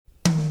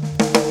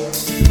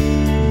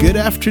Good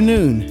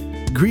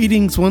afternoon.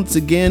 Greetings once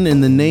again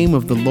in the name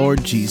of the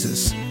Lord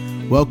Jesus.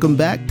 Welcome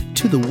back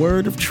to the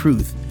Word of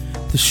Truth,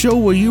 the show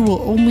where you will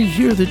only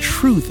hear the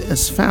truth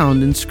as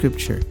found in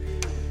Scripture.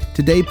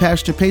 Today,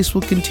 Pastor Pace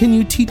will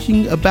continue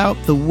teaching about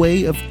the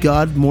way of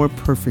God more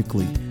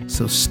perfectly,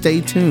 so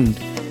stay tuned.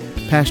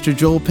 Pastor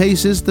Joel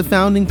Pace is the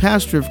founding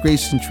pastor of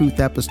Grace and Truth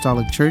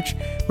Apostolic Church,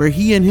 where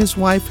he and his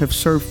wife have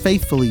served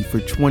faithfully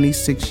for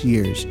 26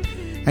 years.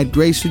 At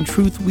Grace and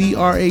Truth, we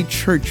are a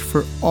church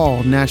for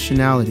all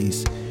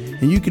nationalities.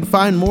 And you can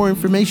find more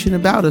information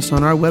about us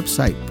on our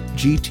website,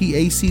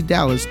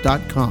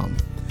 gtacdallas.com.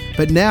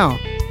 But now,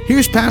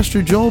 here's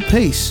Pastor Joel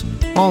Pace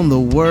on the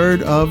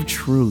Word of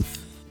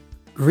Truth.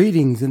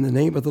 Greetings in the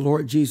name of the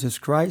Lord Jesus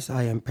Christ.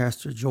 I am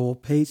Pastor Joel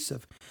Pace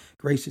of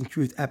Grace and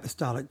Truth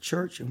Apostolic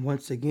Church. And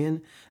once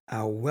again,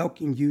 I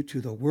welcome you to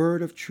the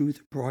Word of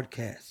Truth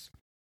broadcast.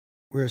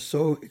 We're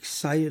so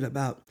excited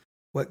about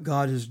what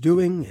God is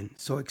doing and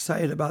so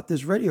excited about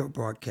this radio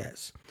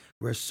broadcast.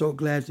 We're so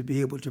glad to be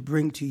able to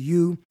bring to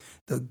you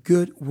the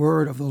good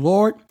word of the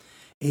Lord.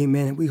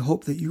 Amen. And we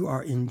hope that you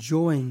are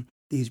enjoying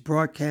these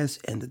broadcasts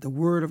and that the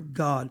word of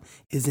God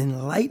is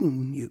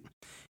enlightening you.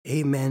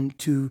 Amen.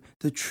 To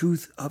the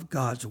truth of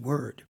God's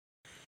word.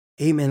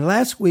 Amen.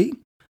 Last week,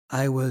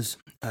 I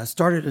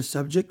started a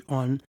subject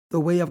on the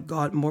way of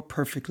God more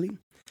perfectly.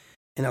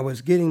 And I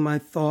was getting my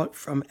thought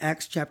from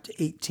Acts chapter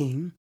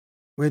 18,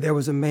 where there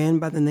was a man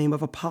by the name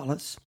of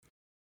Apollos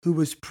who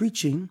was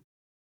preaching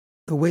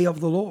the way of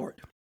the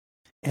Lord.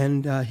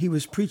 And he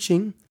was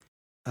preaching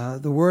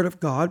the word of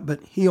God,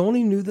 but he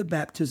only knew the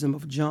baptism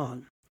of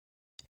John.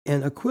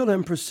 And Aquila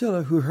and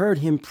Priscilla, who heard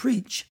him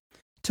preach,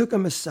 took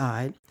him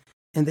aside,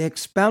 and they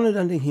expounded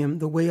unto him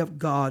the way of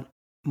God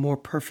more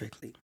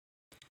perfectly.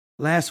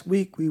 Last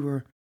week, we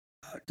were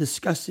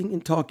discussing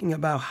and talking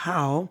about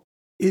how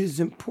it is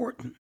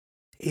important,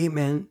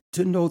 amen,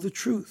 to know the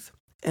truth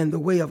and the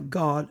way of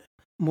God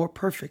more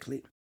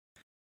perfectly.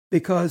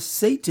 Because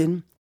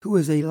Satan, who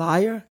is a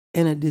liar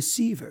and a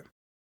deceiver,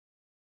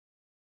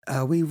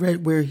 we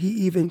read where he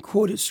even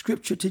quoted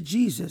scripture to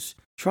Jesus,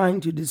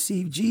 trying to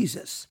deceive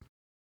Jesus.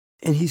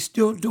 And he's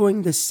still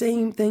doing the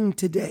same thing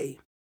today,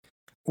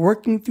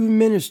 working through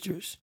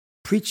ministers,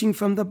 preaching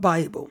from the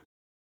Bible,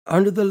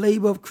 under the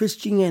label of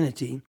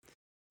Christianity,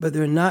 but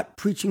they're not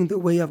preaching the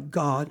way of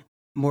God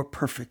more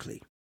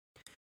perfectly.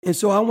 And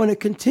so I want to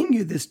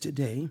continue this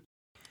today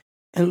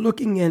and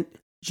looking at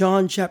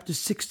John chapter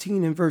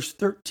 16 and verse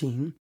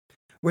 13,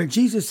 where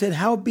Jesus said,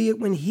 "Howbeit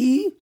when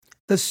he,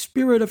 the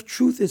Spirit of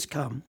truth, is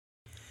come,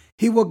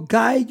 he will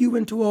guide you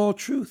into all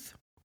truth.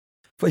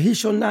 For he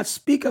shall not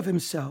speak of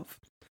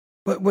himself,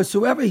 but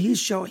whatsoever he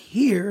shall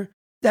hear,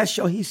 that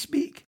shall he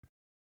speak.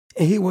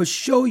 And he will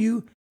show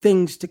you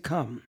things to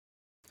come."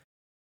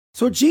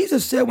 So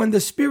Jesus said, when the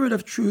Spirit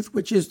of truth,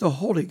 which is the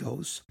Holy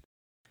Ghost,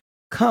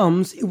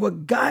 comes, it will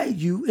guide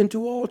you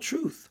into all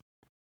truth.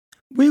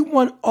 We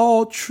want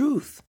all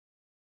truth,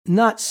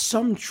 not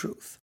some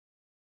truth.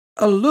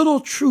 A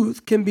little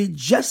truth can be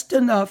just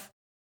enough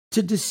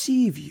to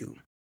deceive you.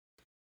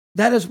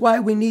 That is why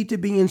we need to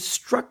be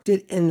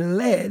instructed and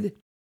led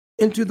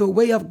into the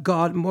way of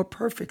God more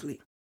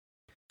perfectly.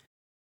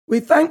 We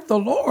thank the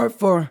Lord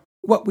for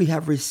what we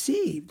have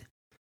received,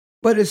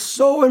 but it's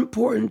so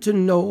important to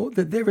know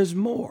that there is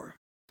more.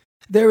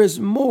 There is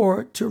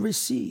more to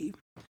receive.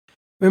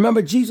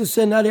 Remember, Jesus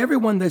said, not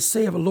everyone that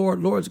saith,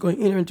 Lord, Lord, is going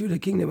to enter into the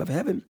kingdom of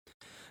heaven,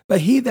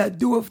 but he that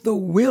doeth the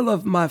will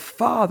of my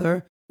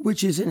Father,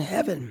 which is in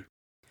heaven.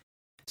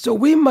 So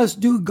we must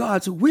do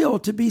God's will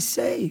to be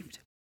saved.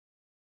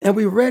 And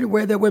we read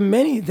where there were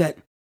many that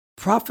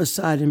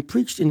prophesied and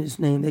preached in his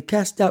name. They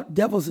cast out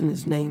devils in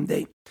his name.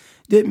 They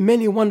did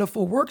many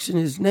wonderful works in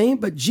his name.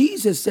 But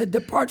Jesus said,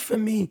 "Depart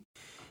from me,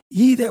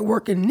 ye that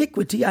work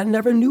iniquity, I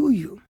never knew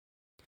you."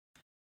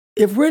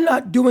 If we're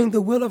not doing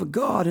the will of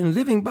God and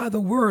living by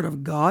the word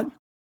of God,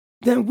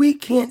 then we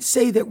can't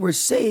say that we're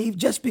saved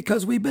just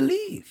because we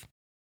believe.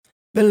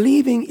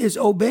 Believing is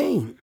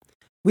obeying.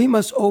 We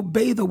must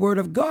obey the word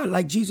of God.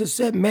 Like Jesus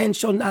said, man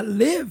shall not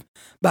live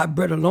by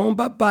bread alone,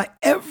 but by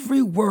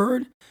every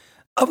word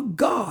of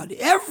God.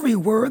 Every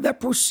word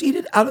that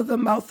proceeded out of the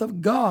mouth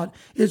of God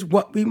is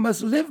what we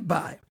must live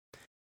by.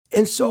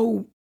 And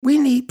so we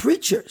need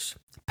preachers,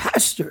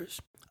 pastors,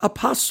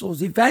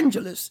 apostles,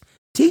 evangelists,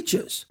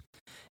 teachers.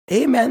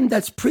 Amen.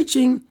 That's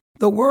preaching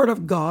the word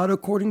of God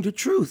according to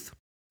truth.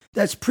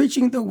 That's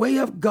preaching the way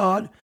of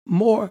God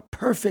more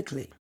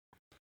perfectly.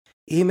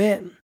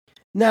 Amen.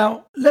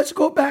 Now, let's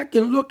go back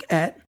and look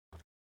at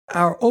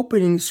our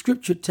opening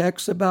scripture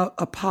text about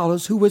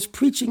Apollos, who was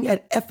preaching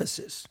at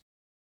Ephesus.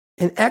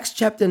 In Acts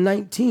chapter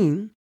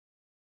 19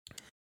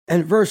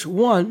 and verse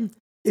 1,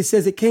 it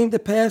says, "It came to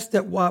pass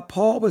that while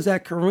Apollos was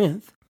at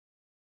Corinth,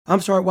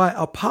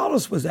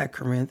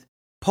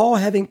 Paul,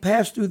 having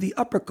passed through the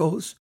upper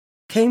coast,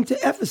 came to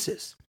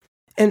Ephesus,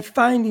 and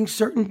finding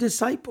certain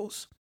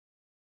disciples."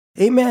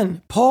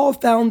 Amen. Paul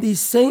found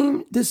these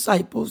same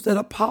disciples that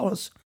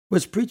Apollos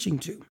was preaching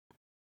to.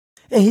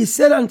 And he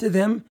said unto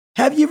them,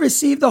 "Have ye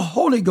received the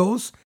Holy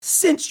Ghost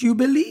since you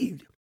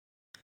believed?"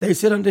 They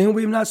said unto him,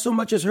 we have not so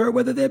much as heard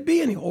whether there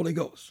be any Holy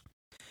Ghost.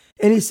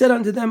 And he said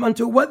unto them,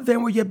 unto what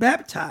then were ye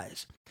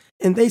baptized?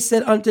 And they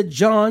said, unto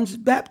John's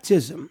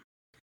baptism.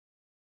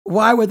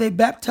 Why were they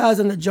baptized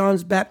unto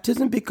John's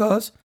baptism?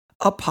 Because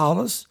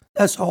Apollos,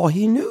 that's all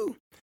he knew.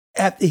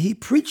 After he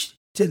preached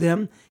to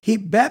them, he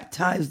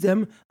baptized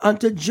them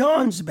unto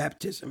John's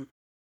baptism.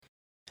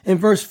 And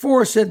verse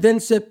 4 said, then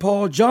said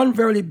Paul, John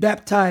verily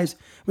baptized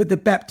with the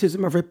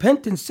baptism of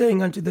repentance,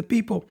 saying unto the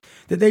people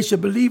that they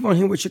should believe on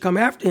him which should come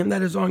after him,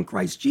 that is on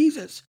Christ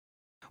Jesus.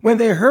 When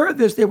they heard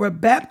this, they were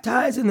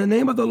baptized in the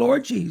name of the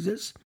Lord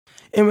Jesus.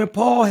 And when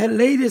Paul had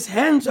laid his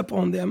hands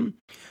upon them,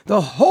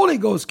 the Holy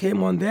Ghost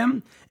came on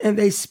them, and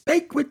they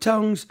spake with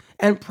tongues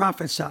and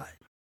prophesied.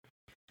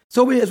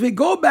 So as we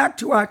go back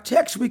to our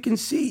text, we can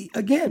see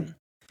again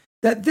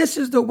that this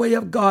is the way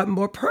of God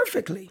more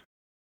perfectly.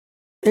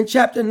 In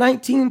chapter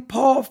 19,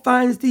 Paul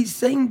finds these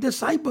same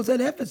disciples at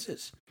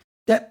Ephesus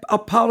that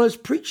Apollos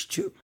preached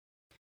to.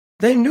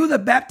 They knew the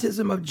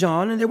baptism of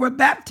John, and they were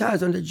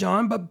baptized under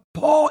John, but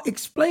Paul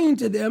explained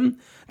to them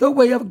the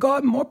way of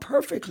God more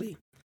perfectly,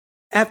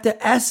 after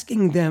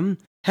asking them,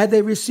 had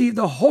they received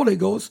the Holy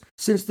Ghost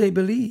since they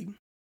believed.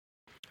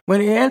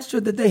 When he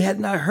answered that they had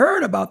not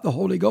heard about the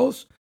Holy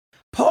Ghost,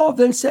 Paul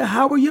then said,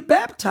 how were you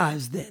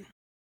baptized then?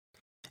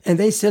 And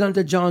they said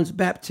unto John's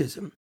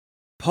baptism.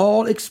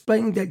 Paul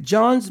explained that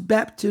John's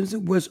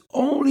baptism was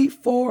only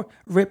for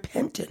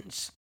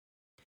repentance,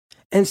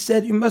 and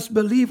said, you must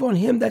believe on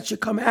him that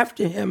should come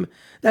after him,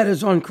 that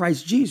is on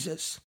Christ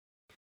Jesus.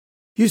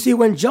 You see,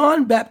 when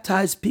John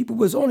baptized people, it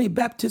was only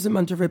baptism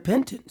unto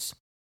repentance.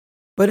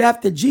 But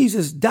after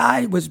Jesus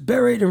died, was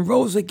buried, and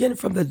rose again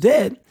from the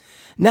dead,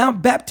 now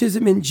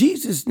baptism in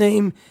Jesus'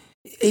 name,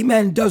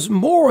 amen, does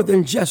more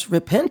than just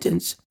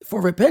repentance. For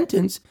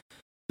repentance,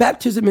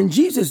 baptism in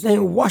Jesus'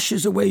 name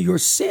washes away your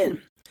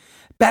sin.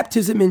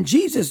 Baptism in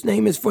Jesus'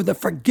 name is for the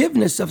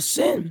forgiveness of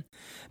sin.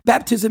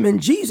 Baptism in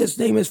Jesus'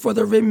 name is for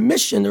the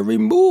remission, the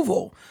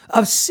removal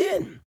of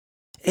sin.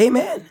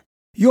 Amen.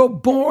 You're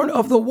born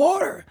of the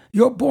water.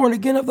 You're born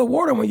again of the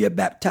water when you're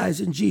baptized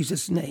in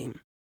Jesus'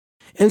 name.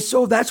 And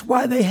so that's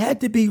why they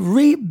had to be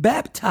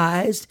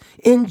re-baptized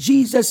in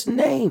Jesus'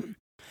 name,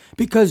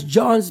 because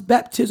John's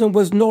baptism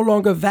was no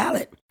longer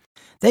valid.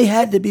 They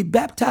had to be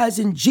baptized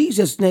in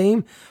Jesus'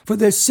 name for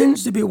their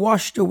sins to be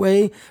washed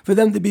away, for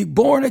them to be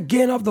born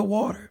again of the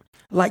water,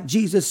 like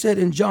Jesus said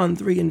in John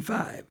 3 and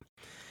 5.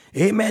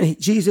 Amen.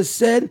 Jesus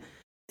said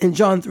in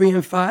John 3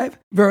 and 5,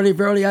 verily,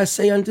 verily, I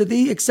say unto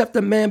thee, except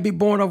a man be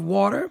born of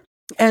water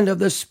and of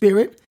the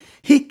Spirit,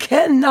 he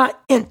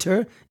cannot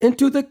enter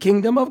into the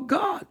kingdom of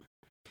God.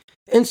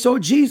 And so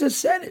Jesus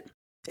said it.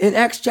 In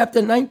Acts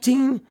chapter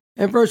 19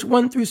 and verse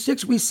 1 through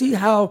 6, we see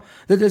how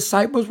the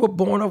disciples were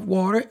born of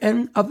water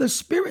and of the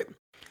Spirit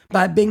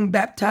by being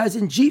baptized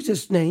in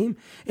Jesus' name.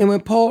 And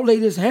when Paul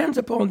laid his hands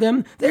upon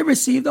them, they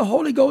received the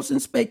Holy Ghost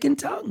and spake in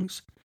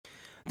tongues.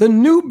 The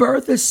new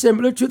birth is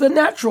similar to the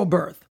natural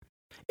birth.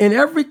 In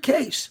every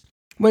case,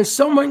 when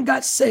someone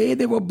got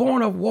saved, they were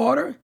born of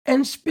water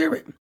and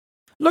Spirit.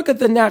 Look at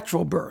the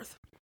natural birth.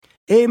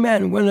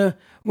 Amen. When a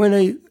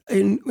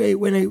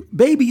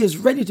baby is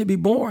ready to be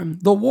born,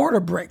 the water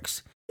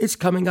breaks. It's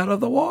coming out of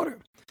the water.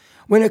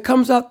 When it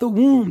comes out the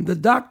womb, the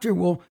doctor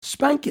will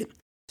spank it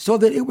so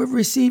that it will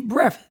receive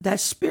breath,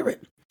 that's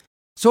Spirit.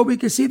 So we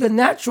can see the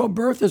natural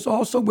birth is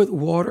also with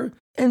water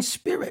and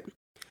Spirit.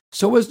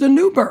 So is the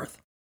new birth.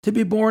 To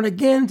be born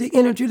again, to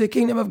enter into the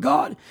kingdom of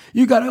God,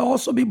 you got to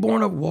also be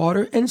born of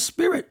water and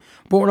Spirit.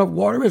 Born of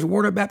water is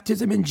water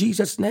baptism in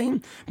Jesus'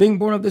 name. Being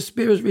born of the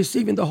Spirit is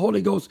receiving the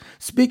Holy Ghost.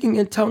 Speaking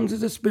in tongues as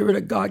the Spirit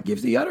of God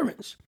gives the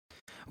utterance.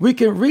 We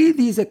can read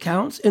these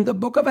accounts in the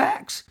book of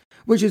Acts,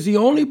 which is the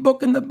only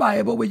book in the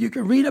Bible where you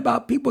can read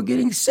about people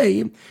getting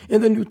saved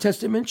in the New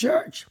Testament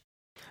church.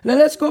 Now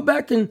let's go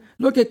back and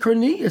look at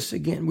Cornelius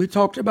again. We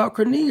talked about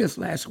Cornelius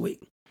last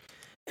week.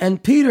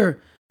 And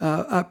Peter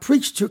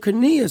preached to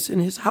Cornelius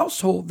and his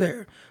household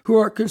there, who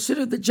are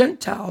considered the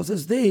Gentiles,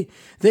 as they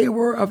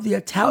were of the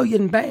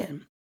Italian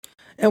band.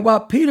 And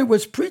while Peter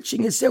was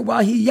preaching, it said,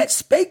 while he yet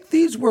spake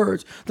these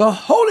words, the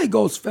Holy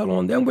Ghost fell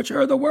on them which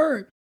heard the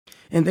word.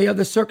 And they of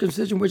the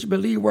circumcision which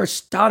believed were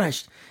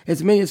astonished,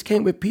 as many as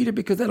came with Peter,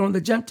 because that on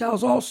the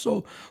Gentiles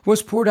also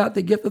was poured out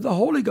the gift of the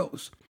Holy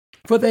Ghost.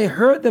 For they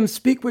heard them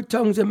speak with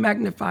tongues and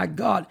magnify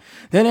God.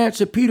 Then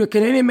answered Peter,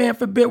 can any man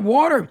forbid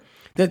water,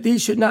 that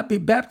these should not be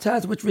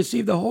baptized, which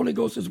receive the Holy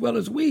Ghost as well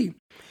as we?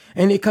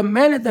 And he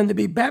commanded them to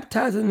be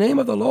baptized in the name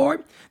of the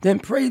Lord. Then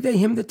prayed they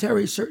him to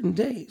tarry certain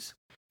days.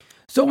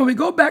 So when we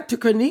go back to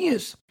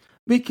Cornelius,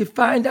 we can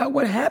find out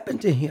what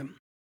happened to him.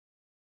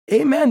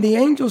 Amen. The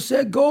angel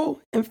said,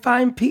 go and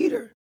find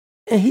Peter,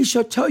 and he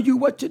shall tell you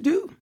what to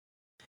do.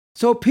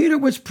 So Peter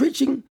was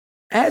preaching.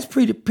 As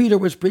Peter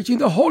was preaching,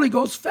 the Holy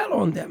Ghost fell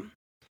on them.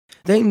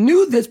 They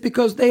knew this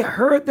because they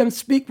heard them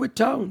speak with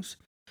tongues,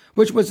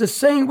 which was the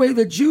same way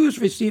the Jews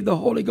received the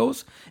Holy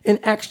Ghost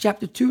in Acts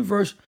chapter 2,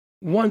 verse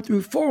 1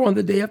 through 4 on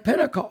the day of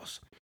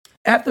Pentecost.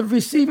 After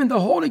receiving the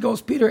Holy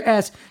Ghost, Peter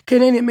asked,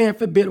 can any man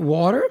forbid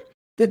water,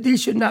 that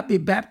these should not be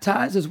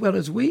baptized as well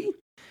as we?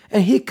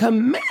 and he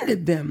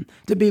commanded them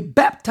to be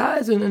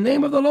baptized in the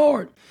name of the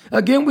Lord.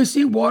 Again, we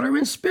see water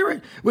and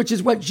spirit, which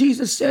is what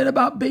Jesus said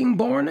about being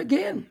born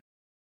again.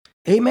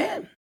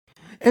 Amen.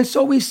 And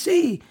so we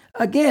see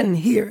again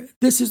here,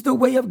 this is the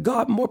way of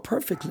God more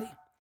perfectly.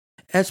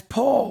 As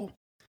Paul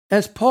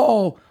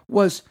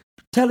was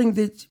telling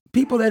the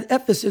people at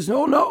Ephesus,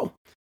 no,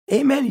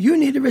 amen, you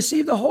need to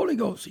receive the Holy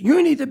Ghost.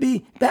 You need to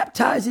be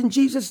baptized in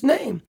Jesus'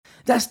 name.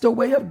 That's the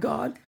way of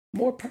God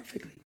more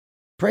perfectly.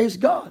 Praise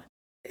God.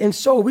 And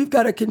so we've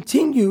got to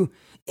continue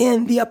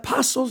in the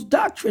apostles'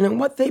 doctrine and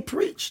what they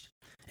preached.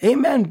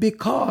 Amen,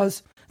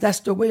 because that's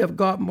the way of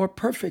God more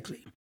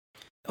perfectly.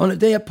 On the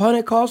day of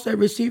Pentecost, they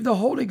received the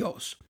Holy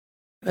Ghost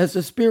as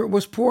the Spirit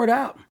was poured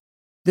out.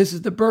 This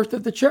is the birth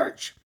of the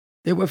church.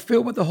 They were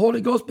filled with the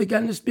Holy Ghost,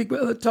 began to speak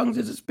with other tongues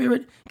as the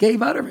Spirit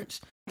gave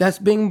utterance. That's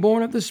being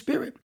born of the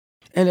Spirit.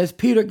 And as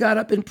Peter got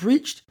up and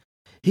preached,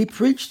 he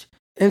preached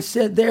and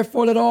said,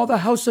 therefore, let all the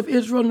house of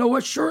Israel know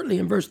assuredly,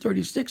 in verse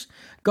 36,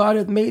 God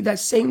hath made that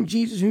same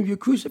Jesus whom you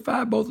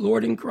crucified, both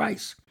Lord and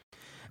Christ.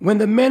 When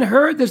the men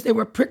heard this, they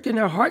were pricked in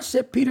their hearts,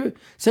 said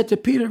to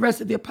Peter, the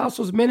rest of the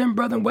apostles, men and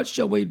brethren, what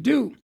shall we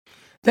do?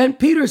 Then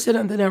Peter said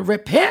unto them,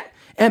 repent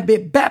and be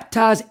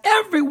baptized,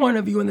 every one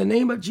of you, in the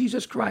name of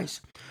Jesus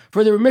Christ,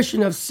 for the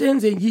remission of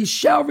sins, and ye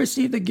shall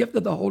receive the gift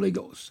of the Holy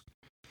Ghost.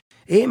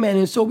 Amen.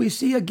 And so we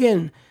see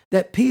again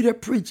that Peter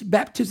preached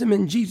baptism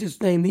in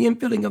Jesus' name, the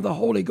infilling of the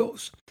Holy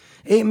Ghost.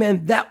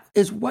 Amen. That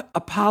is what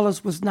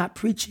Apollos was not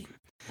preaching.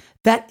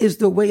 That is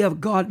the way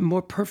of God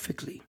more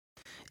perfectly.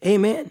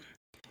 Amen.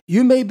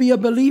 You may be a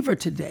believer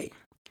today.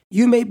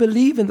 You may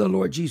believe in the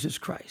Lord Jesus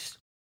Christ.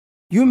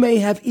 You may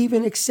have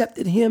even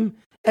accepted him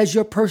as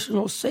your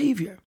personal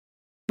Savior.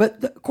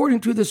 But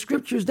according to the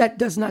scriptures, that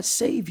does not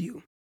save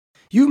you.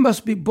 You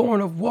must be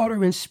born of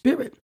water and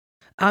spirit.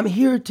 I'm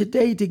here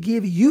today to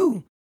give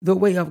you the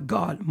way of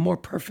God more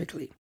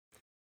perfectly.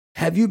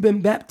 Have you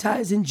been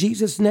baptized in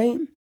Jesus'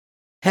 name?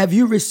 Have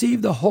you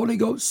received the Holy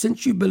Ghost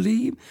since you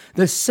believe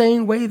the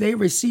same way they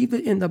received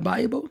it in the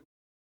Bible?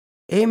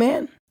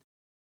 Amen.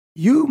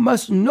 You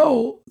must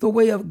know the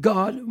way of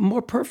God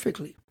more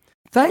perfectly.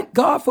 Thank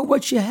God for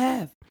what you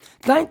have.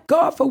 Thank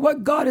God for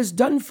what God has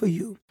done for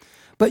you.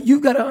 But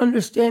you've got to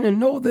understand and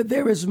know that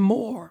there is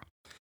more.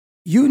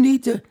 You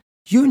need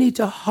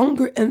to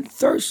hunger and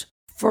thirst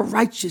for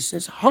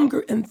righteousness,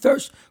 hunger and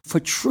thirst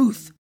for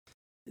truth.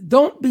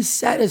 Don't be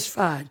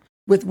satisfied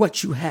with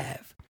what you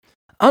have.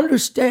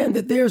 Understand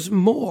that there's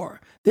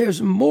more.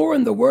 There's more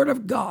in the Word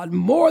of God,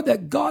 more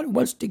that God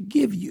wants to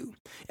give you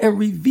and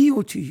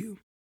reveal to you.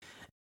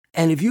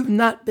 And if you've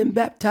not been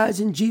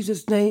baptized in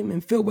Jesus' name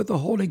and filled with the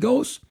Holy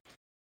Ghost,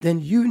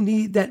 then you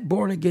need that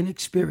born-again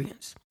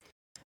experience.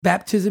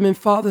 Baptism in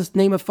Father's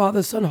name of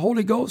Father, Son,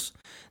 Holy Ghost,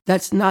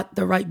 that's not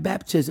the right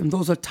baptism.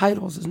 Those are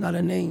titles, it's not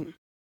a name.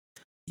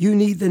 You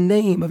need the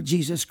name of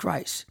Jesus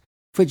Christ.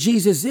 For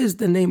Jesus is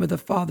the name of the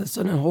Father,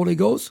 Son, and Holy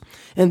Ghost.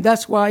 And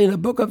that's why in the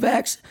book of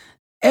Acts,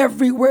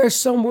 everywhere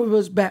someone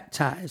was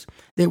baptized,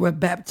 they were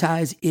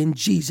baptized in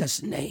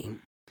Jesus'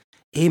 name.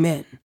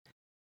 Amen.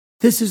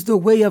 This is the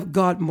way of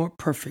God more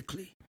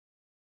perfectly.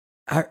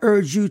 I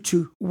urge you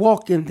to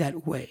walk in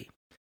that way.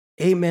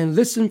 Amen.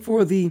 Listen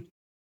for the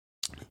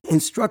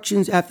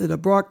instructions after the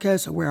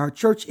broadcast of where our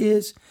church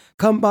is.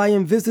 Come by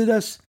and visit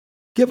us.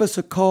 Give us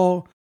a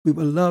call. We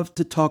would love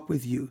to talk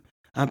with you.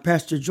 I'm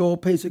Pastor Joel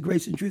Pace of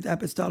Grace and Truth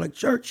Apostolic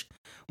Church.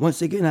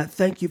 Once again, I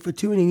thank you for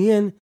tuning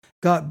in.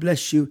 God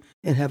bless you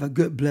and have a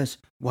good, blessed,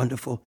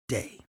 wonderful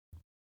day.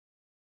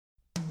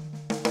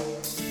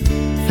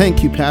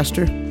 Thank you,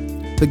 Pastor.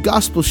 The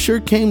gospel sure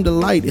came to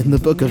light in the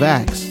book of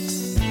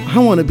Acts. I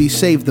want to be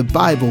saved the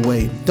Bible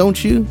way,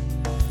 don't you?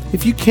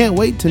 If you can't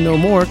wait to know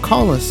more,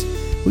 call us.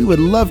 We would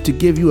love to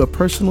give you a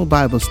personal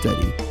Bible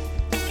study.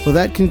 Well,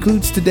 that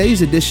concludes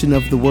today's edition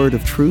of The Word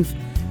of Truth.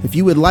 If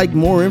you would like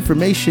more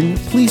information,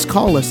 please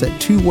call us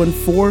at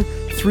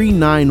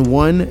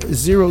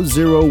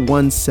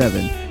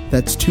 214-391-0017.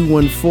 That's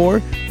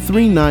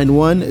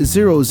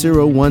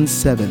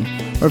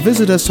 214-391-0017. Or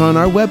visit us on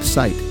our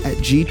website at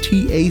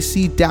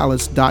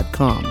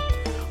gtacdallas.com.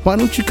 Why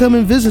don't you come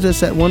and visit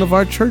us at one of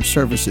our church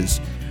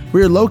services?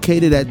 We're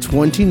located at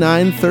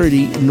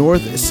 2930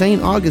 North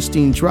St.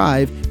 Augustine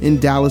Drive in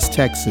Dallas,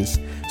 Texas.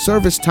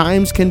 Service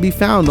times can be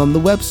found on the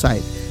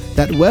website.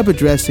 That web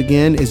address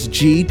again is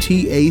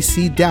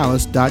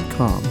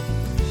gtacdallas.com.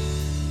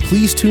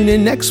 Please tune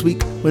in next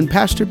week when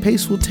Pastor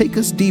Pace will take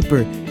us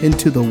deeper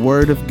into the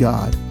Word of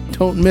God.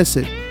 Don't miss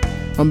it.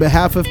 On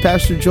behalf of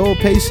Pastor Joel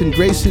Pace and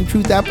Grace and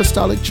Truth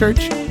Apostolic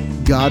Church,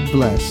 God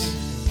bless.